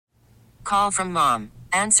Call from mom.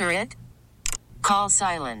 Answer it. Call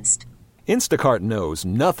silenced. Instacart knows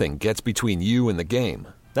nothing gets between you and the game.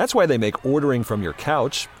 That's why they make ordering from your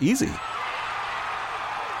couch easy.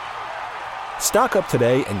 Stock up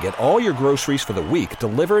today and get all your groceries for the week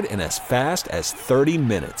delivered in as fast as 30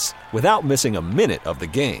 minutes without missing a minute of the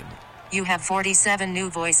game. You have 47 new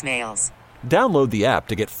voicemails. Download the app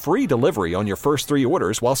to get free delivery on your first 3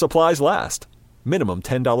 orders while supplies last. Minimum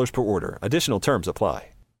 $10 per order. Additional terms apply.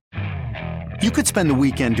 You could spend the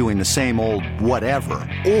weekend doing the same old whatever,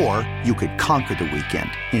 or you could conquer the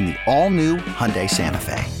weekend in the all-new Hyundai Santa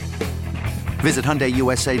Fe. Visit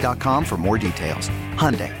HyundaiUSA.com for more details.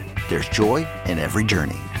 Hyundai, there's joy in every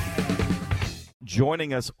journey.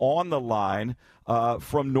 Joining us on the line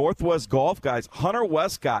from Northwest Golf, guys, Hunter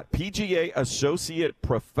Westcott, PGA Associate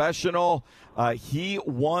Professional. He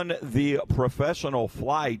won the professional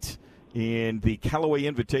flight in the Callaway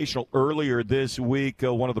Invitational earlier this week,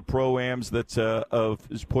 one of the Pro-Ams that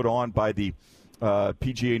is put on by the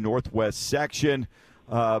PGA Northwest section.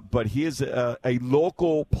 But he is a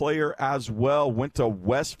local player as well, went to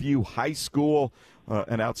Westview High School,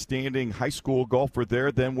 an outstanding high school golfer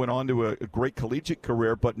there, then went on to a great collegiate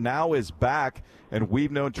career, but now is back. And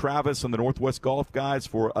we've known Travis and the Northwest Golf guys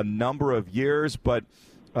for a number of years, but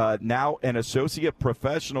now an associate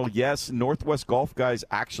professional. Yes, Northwest Golf Guys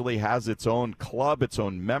actually has its own club, its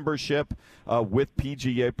own membership with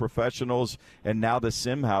PGA professionals, and now the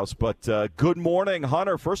Sim House. But good morning,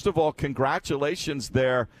 Hunter. First of all, congratulations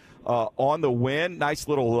there on the win. Nice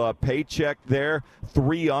little paycheck there.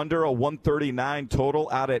 3 under, a 139 total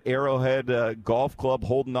out at Arrowhead Golf Club,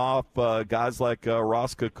 holding off guys like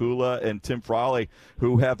Ross Kakula and Tim Frawley,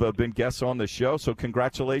 who have been guests on the show. So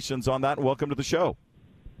congratulations on that, and welcome to the show.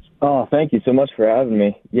 Oh, thank you so much for having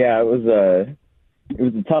me. Yeah, it was a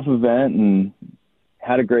tough event and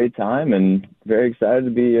had a great time, and very excited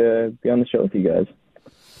to be on the show with you guys.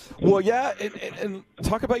 Well, yeah, and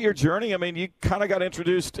talk about your journey. I mean, you kind of got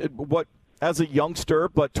introduced as a youngster,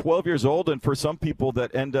 but 12 years old, and for some people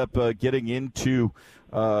that end up getting into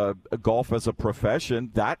golf as a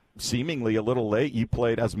profession, that seemingly a little late. You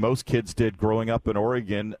played, as most kids did growing up in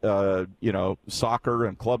Oregon, soccer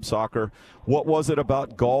and club soccer. What was it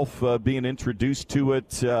about golf, being introduced to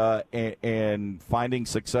it and finding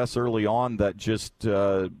success early on, that just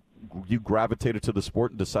you gravitated to the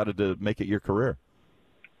sport and decided to make it your career?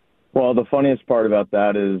 Well, the funniest part about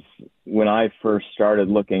that is when I first started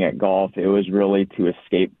looking at golf, it was really to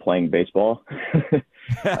escape playing baseball.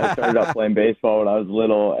 I started out playing baseball when I was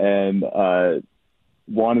little and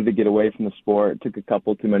wanted to get away from the sport. Took a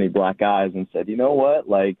couple too many black eyes and said, you know what,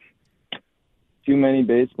 like, too many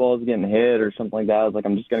baseballs getting hit or something like that. I was like,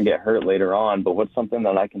 I'm just going to get hurt later on, but what's something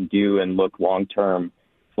that I can do and look long-term,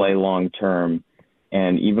 play long-term?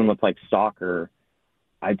 And even with, like, soccer,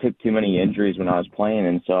 I took too many injuries when I was playing,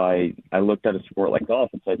 and so I looked at a sport like golf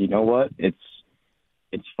and said, you know what, it's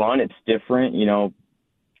fun, it's different. You know,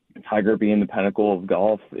 Tiger being the pinnacle of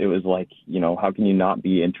golf, it was like, you know, how can you not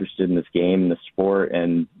be interested in this game, the sport,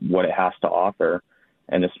 and what it has to offer?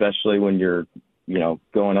 And especially when you're, you know,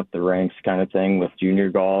 going up the ranks kind of thing with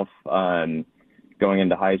junior golf, going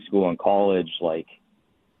into high school and college, like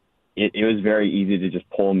it was very easy to just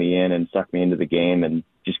pull me in and suck me into the game and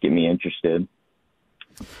just get me interested.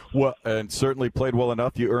 Well, and certainly played well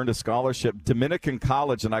enough. You earned a scholarship, Dominican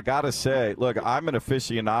College, and I got to say, look, I'm an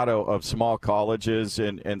aficionado of small colleges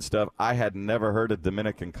and stuff. I had never heard of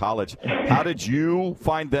Dominican College. How did you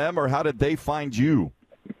find them, or how did they find you?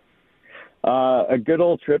 A good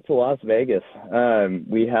old trip to Las Vegas. There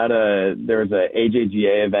was a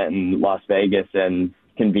AJGA event in Las Vegas, and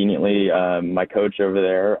conveniently, my coach over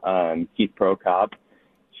there, Keith Prokop,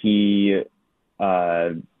 he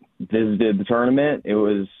visited the tournament. It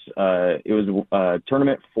was a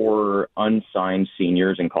tournament for unsigned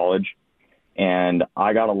seniors in college, and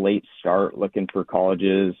I got a late start looking for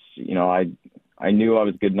colleges. You know, I knew I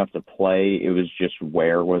was good enough to play. It was just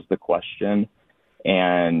where was the question,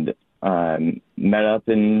 and met up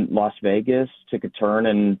in Las Vegas, took a turn,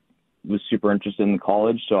 and was super interested in the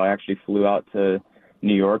college. So I actually flew out to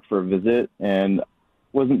New York for a visit, and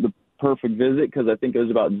wasn't the perfect visit because I think it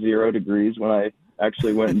was about 0 degrees when I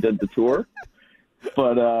actually went and did the tour.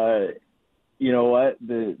 But you know what,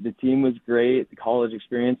 the team was great, the college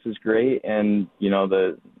experience was great, and you know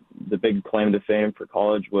the big claim to fame for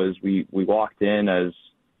college was we walked in as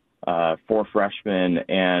 4 freshmen,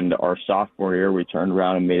 and our sophomore year we turned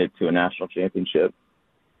around and made it to a national championship.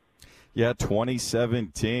 Yeah,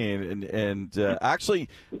 2017, and actually,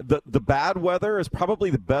 the bad weather is probably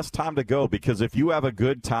the best time to go, because if you have a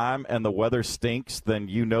good time and the weather stinks, then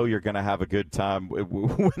you know you're going to have a good time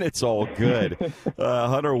when it's all good.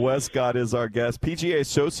 Hunter Westcott is our guest, PGA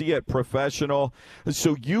Associate Professional.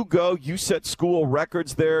 So you set school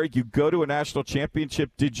records there. You go to a national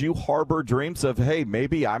championship. Did you harbor dreams of, hey,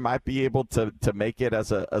 maybe I might be able to make it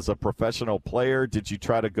as a professional player? Did you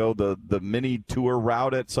try to go the mini tour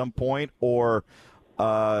route at some point? Or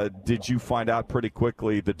did you find out pretty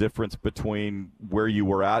quickly the difference between where you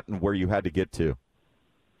were at and where you had to get to?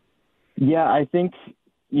 Yeah, I think,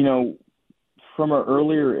 from an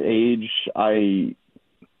earlier age, once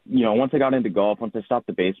I got into golf, once I stopped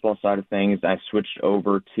the baseball side of things, I switched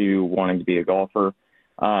over to wanting to be a golfer.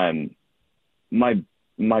 My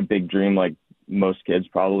big dream, like most kids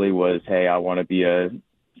probably, was, hey, I want to be a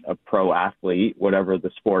pro athlete, whatever the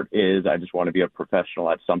sport is. I just want to be a professional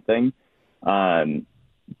at something.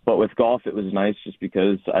 But with golf, it was nice just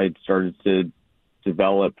because I started to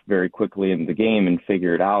develop very quickly in the game and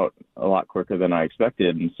figure it out a lot quicker than I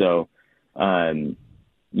expected. And so, I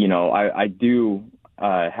do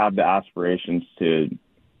have the aspirations to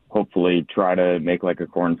hopefully try to make like a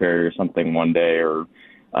Korn Ferry or something one day, or,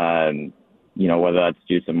 whether that's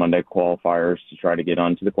do some Monday qualifiers to try to get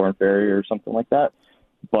onto the Korn Ferry or something like that.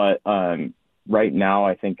 But right now,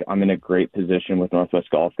 I think I'm in a great position with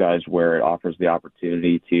Northwest Golf Guys, where it offers the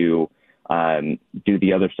opportunity to do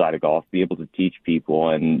the other side of golf, be able to teach people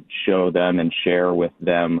and show them and share with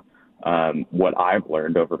them what I've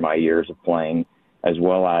learned over my years of playing, as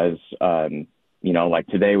well as, like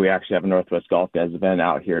today we actually have a Northwest Golf Guys event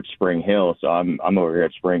out here at Spring Hill. So I'm over here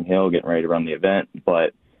at Spring Hill getting ready to run the event,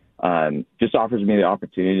 but just offers me the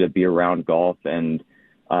opportunity to be around golf and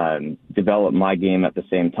develop my game at the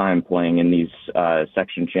same time, playing in these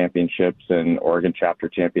section championships and Oregon chapter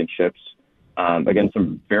championships against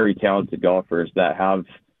some very talented golfers that have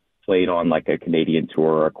played on like a Canadian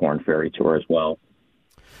tour or a Korn Ferry tour as well.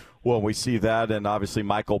 Well, we see that, and obviously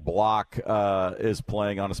Michael Block is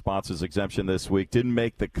playing on a sponsor's exemption this week. Didn't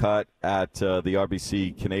make the cut at the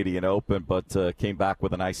RBC Canadian Open, but came back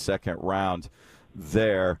with a nice second round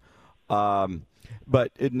there.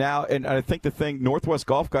 But now, and I think the thing, Northwest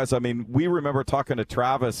Golf Guys, I mean, we remember talking to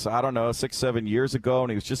Travis, 6-7 years ago,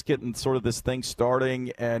 and he was just getting sort of this thing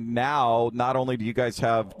starting. And now, not only do you guys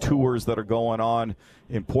have tours that are going on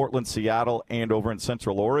in Portland, Seattle, and over in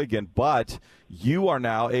Central Oregon, but you are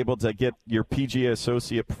now able to get your PGA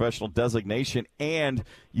Associate Professional designation, and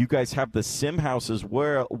you guys have the Sim House as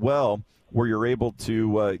well, where you're able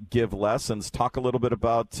to give lessons. Talk a little bit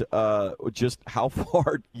about just how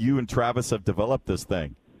far you and Travis have developed this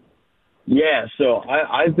thing. Yeah, so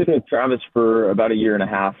I've been with Travis for about a year and a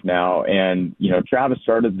half now, and, Travis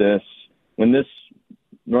started this, when this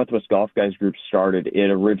Northwest Golf Guys group started, it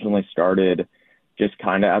originally started just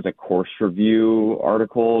kind of as a course review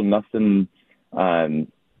article, nothing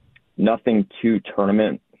too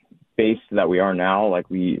tournament-based that we are now. Like,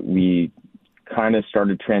 we kind of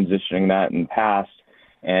started transitioning that in the past,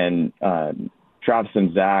 and Travis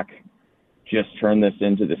and Zach just turned this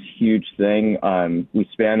into this huge thing. We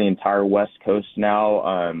span the entire West Coast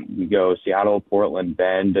now. We go Seattle, Portland,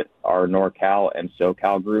 Bend, our NorCal and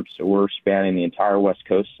SoCal groups. So we're spanning the entire West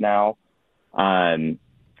Coast now. And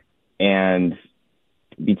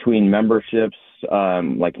between memberships,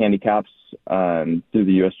 like handicaps through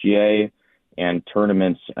the USGA and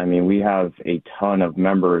tournaments, I mean, we have a ton of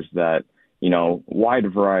members that,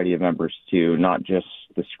 wide variety of members too, not just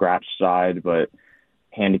the scratch side, but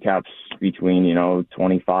handicaps between,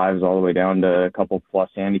 25s all the way down to a couple plus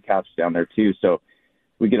handicaps down there too. So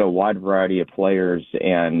we get a wide variety of players,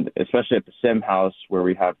 and especially at the Sim House, where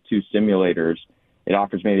we have 2 simulators, it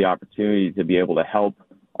offers me the opportunity to be able to help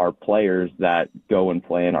our players that go and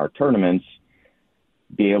play in our tournaments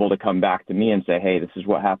be able to come back to me and say, hey, this is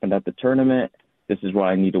what happened at the tournament. This is what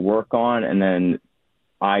I need to work on. And then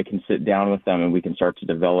I can sit down with them and we can start to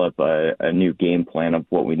develop a new game plan of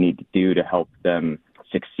what we need to do to help them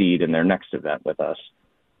succeed in their next event with us.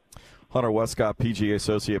 Hunter Westcott, PGA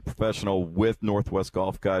Associate Professional with Northwest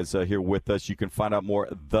Golf Guys, here with us. You can find out more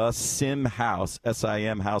at the Sim House,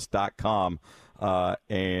 simhouse.com,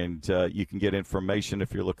 and you can get information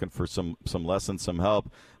if you're looking for some lessons, some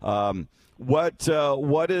help. What's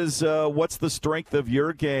the strength of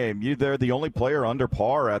your game? They're the only player under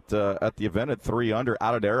par at the event at 3 under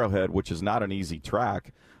out at Arrowhead, which is not an easy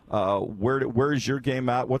track. Where's your game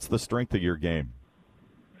at? What's the strength of your game?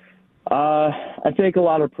 I take a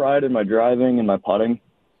lot of pride in my driving and my putting,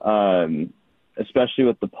 especially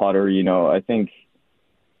with the putter. I think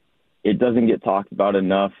it doesn't get talked about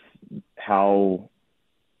enough how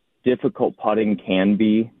difficult putting can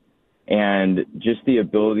be, and just the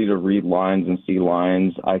ability to read lines and see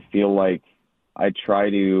lines, I feel like I try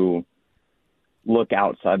to look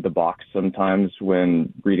outside the box sometimes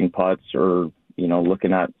when reading putts or,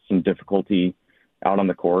 looking at some difficulty out on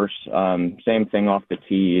the course. Same thing off the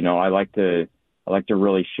tee. I like to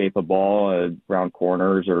really shape a ball around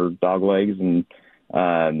corners or dog legs, and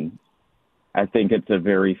I think it's a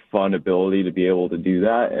very fun ability to be able to do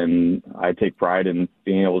that, and I take pride in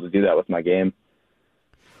being able to do that with my game.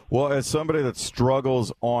 Well, as somebody that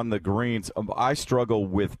struggles on the greens, I struggle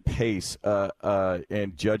with pace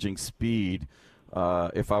and judging speed.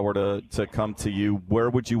 If I were to come to you, where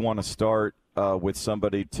would you want to start with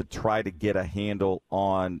somebody to try to get a handle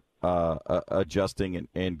on adjusting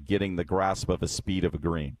and getting the grasp of a speed of a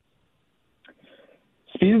green?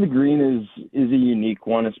 Speed of the green is a unique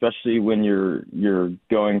one, especially when you're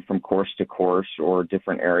going from course to course or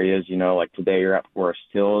different areas. Like today you're at Forest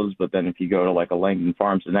Hills, but then if you go to like a Langdon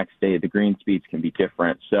Farms the next day, the green speeds can be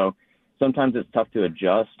different. So sometimes it's tough to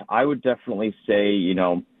adjust. I would definitely say,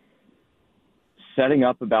 setting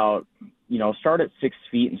up about, start at 6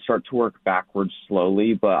 feet and start to work backwards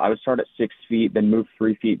slowly. But I would start at 6 feet, then move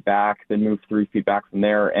 3 feet back, then move 3 feet back from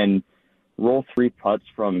there, and roll 3 putts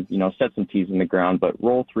from, set some tees in the ground, but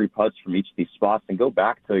roll 3 putts from each of these spots and go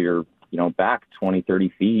back till you're, back 20,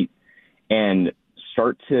 30 feet and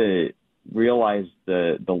start to realize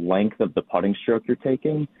the length of the putting stroke you're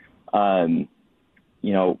taking. One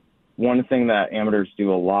thing that amateurs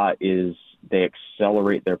do a lot is they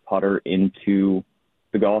accelerate their putter into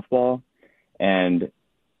the golf ball. And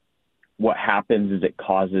what happens is it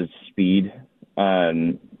causes speed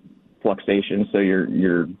fluctuation. So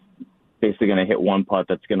you're basically going to hit one putt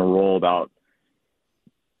that's going to roll about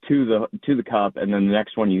to the cup, and then the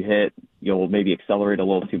next one you hit, you'll maybe accelerate a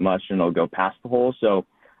little too much and it'll go past the hole. So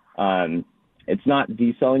it's not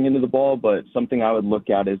decelling into the ball, but something I would look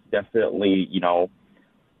at is definitely,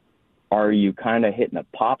 are you kind of hitting a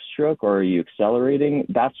pop stroke or are you accelerating?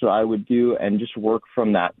 That's what I would do, and just work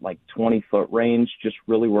from that like 20-foot range, just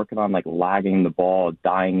really working on like lagging the ball,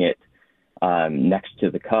 dying it next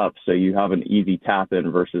to the cup, so you have an easy tap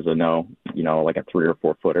in versus like a 3 or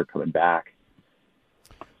 4 footer coming back.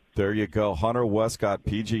 There you go. Hunter Westcott,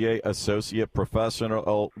 PGA Associate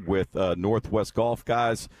Professional with Northwest Golf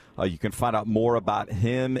Guys. You can find out more about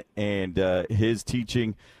him and his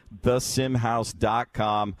teaching,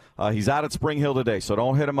 thesimhouse.com. He's out at Spring Hill today, so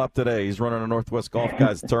don't hit him up today. He's running a Northwest Golf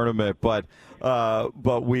Guys tournament. But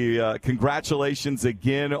we congratulations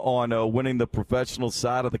again on winning the professional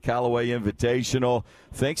side of the Callaway Invitational.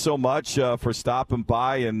 Thanks so much for stopping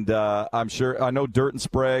by, and I know Dirt and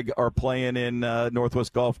Sprague are playing in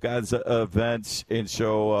Northwest Golf Guys events, and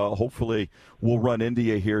so hopefully we'll run into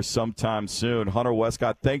you here sometime soon. Hunter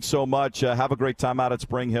Westcott, thanks so much. Have a great time out at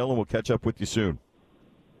Spring Hill, and we'll catch up with you soon.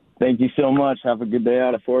 Thank you so much. Have a good day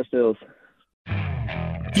out at Forest Hills.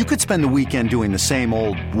 You could spend the weekend doing the same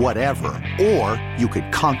old whatever, or you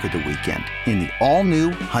could conquer the weekend in the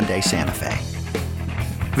all-new Hyundai Santa Fe.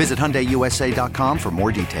 Visit HyundaiUSA.com for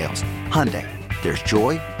more details. Hyundai, there's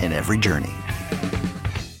joy in every journey.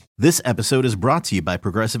 This episode is brought to you by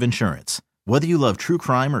Progressive Insurance. Whether you love true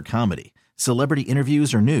crime or comedy, celebrity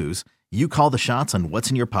interviews or news, you call the shots on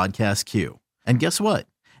what's in your podcast queue. And guess what?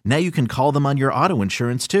 Now you can call them on your auto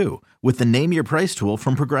insurance too with the Name Your Price tool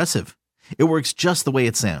from Progressive. It works just the way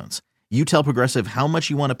it sounds. You tell Progressive how much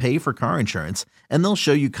you want to pay for car insurance, and they'll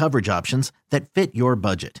show you coverage options that fit your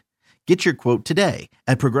budget. Get your quote today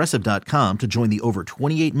at Progressive.com to join the over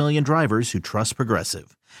 28 million drivers who trust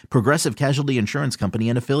Progressive. Progressive Casualty Insurance Company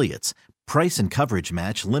and Affiliates. Price and coverage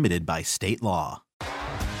match limited by state law.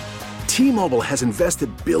 T-Mobile has invested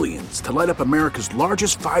billions to light up America's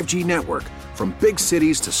largest 5G network, from big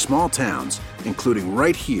cities to small towns, including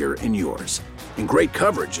right here in yours. And great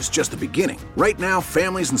coverage is just the beginning. Right now,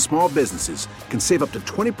 families and small businesses can save up to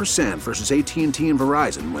 20% versus AT&T and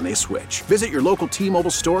Verizon when they switch. Visit your local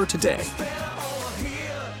T-Mobile store today.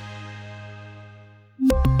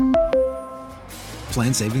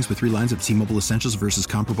 Plan savings with 3 lines of T-Mobile Essentials versus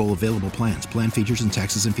comparable available plans. Plan features and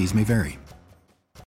taxes and fees may vary.